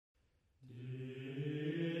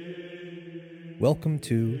Welcome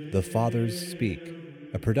to The Fathers Speak,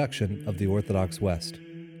 a production of the Orthodox West.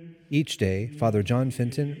 Each day, Father John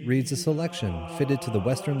Fenton reads a selection fitted to the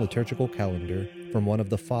Western liturgical calendar from one of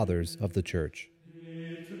the Fathers of the Church.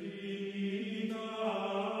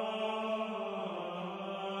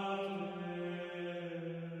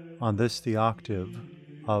 On this, the octave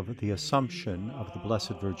of the Assumption of the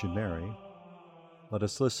Blessed Virgin Mary, let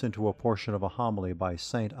us listen to a portion of a homily by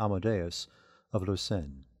Saint Amadeus of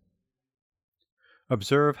Lucerne.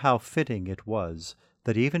 Observe how fitting it was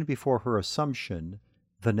that even before her Assumption,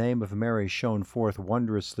 the name of Mary shone forth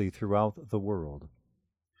wondrously throughout the world.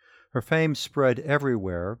 Her fame spread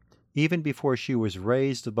everywhere, even before she was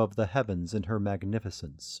raised above the heavens in her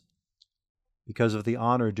magnificence. Because of the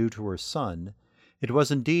honor due to her Son, it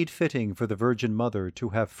was indeed fitting for the Virgin Mother to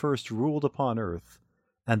have first ruled upon earth,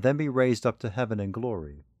 and then be raised up to heaven in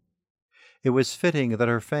glory. It was fitting that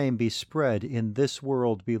her fame be spread in this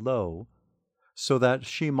world below, so that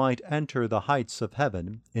she might enter the heights of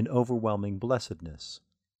heaven in overwhelming blessedness.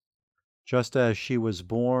 Just as she was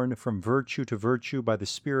borne from virtue to virtue by the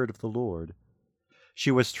Spirit of the Lord, she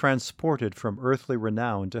was transported from earthly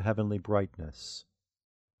renown to heavenly brightness.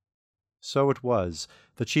 So it was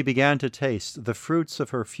that she began to taste the fruits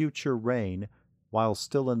of her future reign while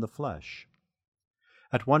still in the flesh.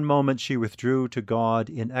 At one moment she withdrew to God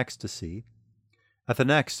in ecstasy. At the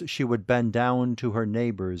next she would bend down to her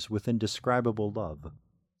neighbors with indescribable love.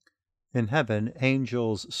 In heaven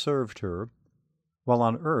angels served her, while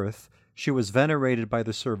on earth she was venerated by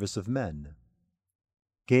the service of men.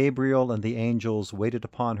 Gabriel and the angels waited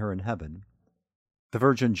upon her in heaven. The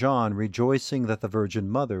Virgin John, rejoicing that the Virgin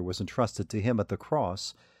Mother was entrusted to him at the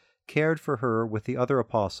cross, cared for her with the other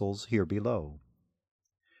apostles here below.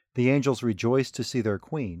 The angels rejoiced to see their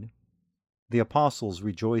queen. The apostles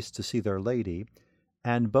rejoiced to see their lady,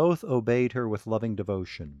 and both obeyed her with loving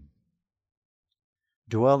devotion.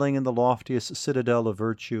 Dwelling in the loftiest citadel of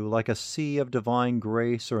virtue, like a sea of divine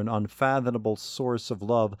grace or an unfathomable source of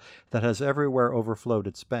love that has everywhere overflowed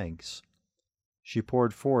its banks, she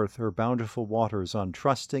poured forth her bountiful waters on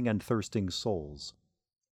trusting and thirsting souls.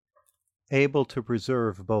 Able to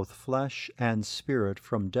preserve both flesh and spirit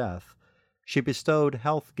from death, she bestowed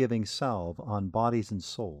health-giving salve on bodies and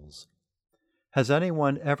souls. Has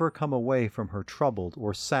anyone ever come away from her troubled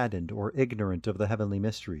or saddened or ignorant of the heavenly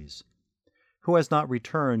mysteries? Who has not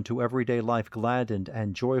returned to everyday life gladdened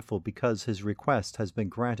and joyful because his request has been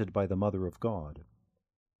granted by the Mother of God?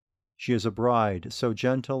 She is a bride so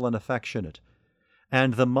gentle and affectionate,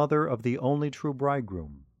 and the mother of the only true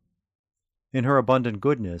bridegroom. In her abundant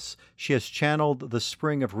goodness, she has channeled the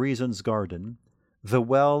spring of reason's garden, the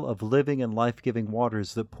well of living and life-giving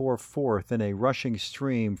waters that pour forth in a rushing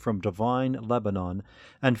stream from divine Lebanon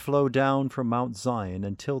and flow down from Mount Zion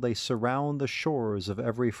until they surround the shores of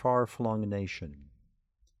every far-flung nation.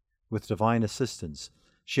 With divine assistance,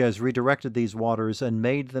 she has redirected these waters and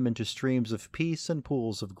made them into streams of peace and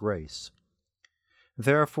pools of grace.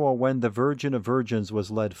 Therefore, when the Virgin of Virgins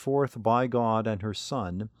was led forth by God and her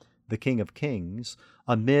Son, the King of Kings,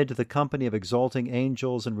 amid the company of exalting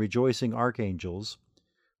angels and rejoicing archangels,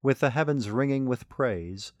 with the heavens ringing with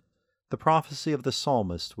praise, the prophecy of the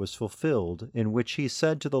psalmist was fulfilled, in which he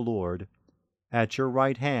said to the Lord, "At your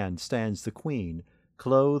right hand stands the Queen,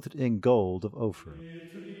 clothed in gold of Ophir."